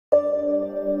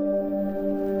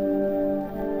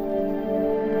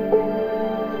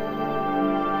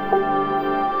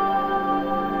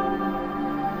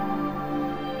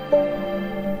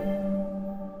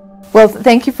Well,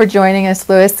 thank you for joining us,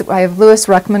 Louis. I have Louis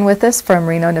Ruckman with us from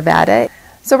Reno, Nevada.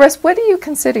 So, Russ, what do you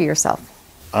consider yourself?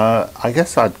 I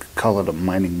guess I'd call it a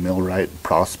mining millwright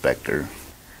prospector.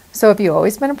 So have you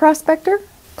always been a prospector?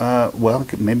 Well,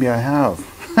 maybe I have.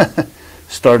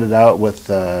 Started out with,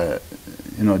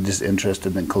 just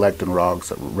interested in collecting rocks,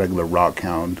 a regular rock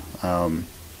hound. And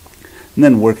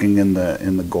then working in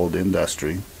the gold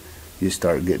industry, you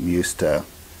start getting used to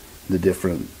the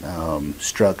different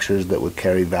structures that would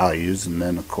carry values, and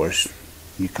then of course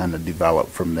you kind of develop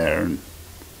from there and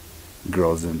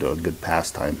grows into a good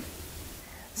pastime.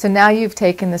 So now you've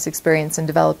taken this experience and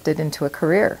developed it into a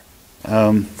career.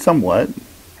 Somewhat.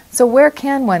 So where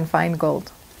can one find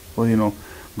gold? Well,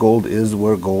 gold is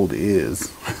where gold is.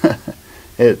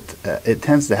 It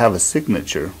tends to have a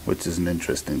signature, which is an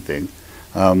interesting thing.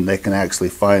 They can actually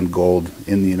find gold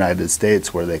in the United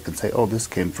States where they can say, oh, this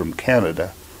came from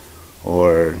Canada.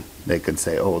 Or they can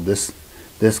say, oh, this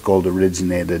gold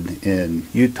originated in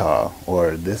Utah,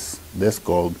 or this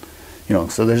gold,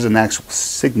 so there's an actual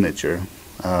signature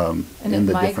in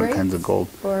the different kinds of gold.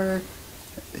 Or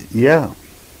yeah.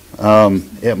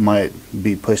 It might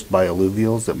be pushed by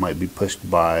alluvials. It might be pushed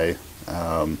by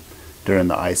during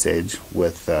the Ice Age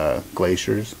with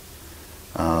glaciers.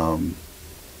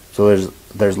 So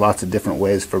there's lots of different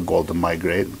ways for gold to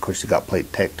migrate. Of course, you got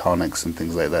plate tectonics and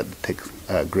things like that that take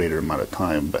a greater amount of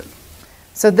time. But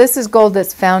so this is gold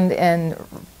that's found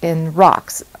in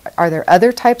rocks. Are there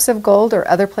other types of gold or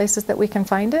other places that we can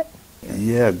find it?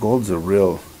 Yeah, gold's a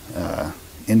real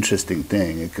interesting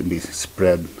thing. It can be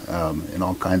spread in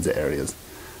all kinds of areas.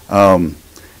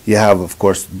 You have, of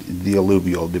course, the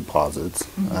alluvial deposits,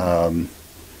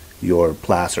 your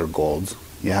placer golds.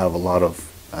 You have a lot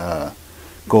of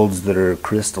golds that are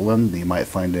crystalline that you might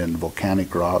find in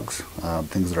volcanic rocks,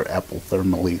 things that are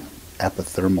epithermally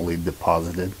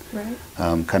deposited, right.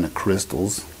 Kind of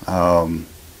crystals.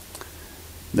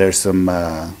 There's some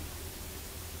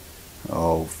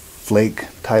flake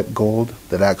type gold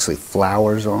that actually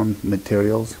flowers on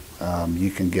materials. You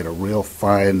can get a real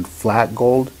fine flat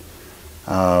gold.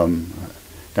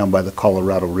 Down by the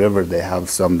Colorado River, they have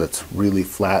some that's really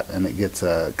flat and it gets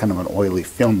a kind of an oily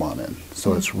film on it.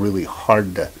 So it's really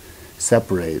hard to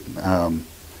separate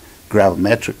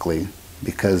gravimetrically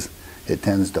because it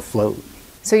tends to float.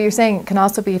 So you're saying it can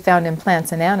also be found in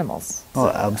plants and animals? Oh,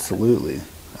 absolutely.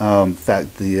 In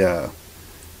fact, the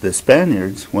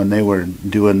Spaniards, when they were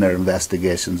doing their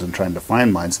investigations and trying to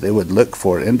find mines, they would look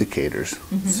for indicators.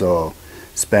 So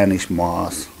Spanish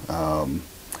moss,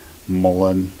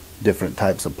 mullein, different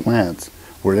types of plants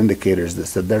were indicators that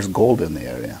said there's gold in the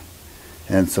area.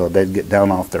 And so they'd get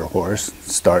down off their horse,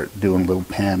 start doing a little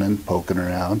panning, poking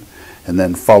around, and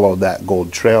then follow that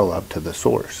gold trail up to the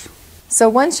source. So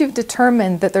once you've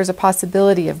determined that there's a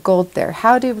possibility of gold there,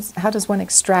 how does one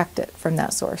extract it from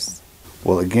that source?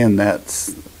 Well, again,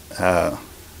 that's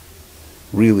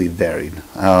really varied.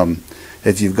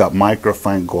 If you've got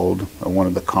microfine gold, one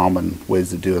of the common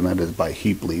ways of doing that is by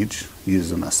heap leach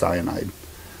using a cyanide.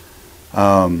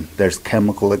 There's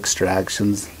chemical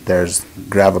extractions. There's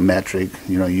gravimetric,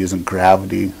 using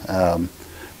gravity.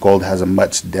 Gold has a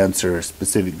much denser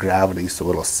specific gravity, so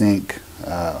it'll sink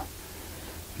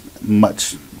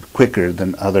much quicker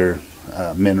than other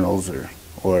minerals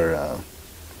or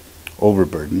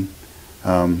overburden.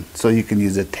 So you can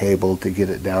use a table to get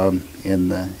it down in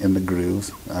the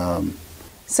grooves.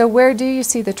 So where do you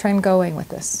see the trend going with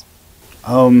this?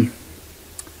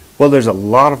 Well, there's a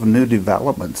lot of new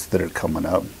developments that are coming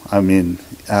up. I mean,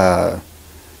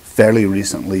 fairly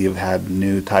recently you've had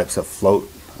new types of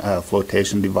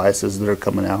flotation devices that are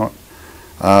coming out.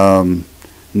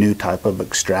 New type of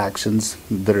extractions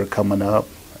that are coming up.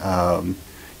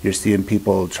 You're seeing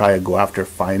people try to go after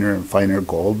finer and finer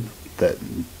gold that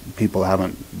people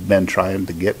haven't been trying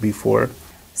to get before.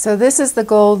 So this is the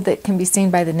gold that can be seen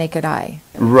by the naked eye?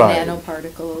 Right.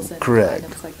 Nanoparticles and correct.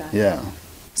 items like that? Yeah.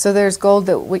 So there's gold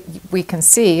that we can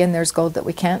see and there's gold that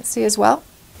we can't see as well?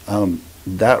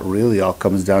 That really all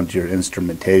comes down to your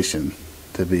instrumentation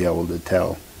to be able to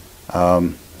tell.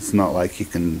 It's not like you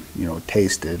can,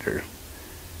 taste it or...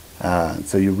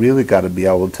 so you really got to be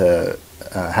able to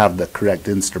have the correct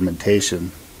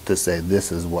instrumentation to say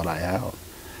this is what I have.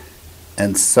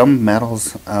 And some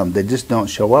metals, they just don't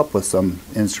show up with some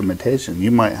instrumentation.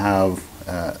 You might have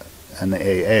an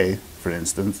AA, for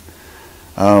instance,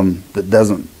 that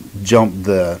doesn't jump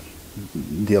the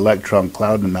electron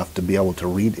cloud enough to be able to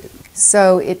read it.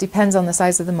 So it depends on the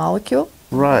size of the molecule?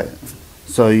 Right.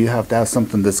 So you have to have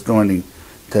something that's going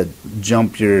to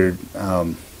jump your...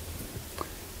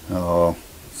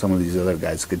 some of these other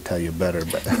guys could tell you better,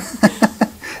 but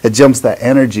it jumps that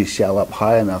energy shell up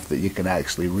high enough that you can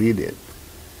actually read it.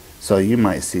 So you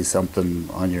might see something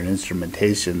on your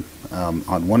instrumentation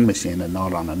on one machine and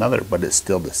not on another, but it's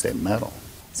still the same metal.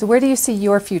 So where do you see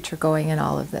your future going in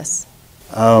all of this?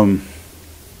 Another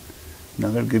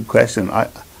good question.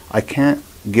 I can't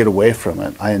get away from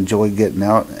it. I enjoy getting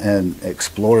out and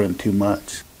exploring too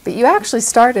much. But you actually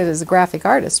started as a graphic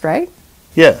artist, right?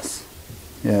 Yes,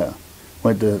 yeah.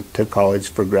 Went to college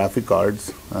for graphic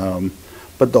arts.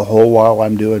 But the whole while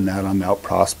I'm doing that, I'm out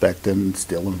prospecting,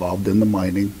 still involved in the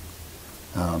mining,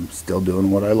 still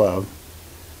doing what I love.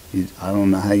 I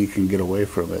don't know how you can get away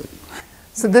from it.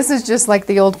 So this is just like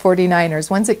the old 49ers.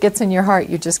 Once it gets in your heart,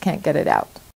 you just can't get it out.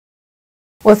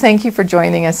 Well, thank you for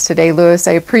joining us today, Louis.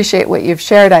 I appreciate what you've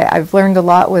shared. I've learned a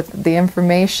lot with the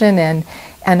information and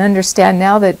understand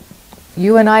now that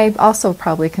you and I also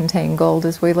probably contain gold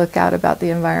as we look out about the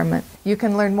environment. You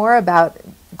can learn more about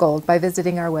gold by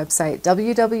visiting our website,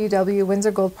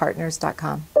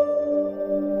 www.windsorgoldpartners.com.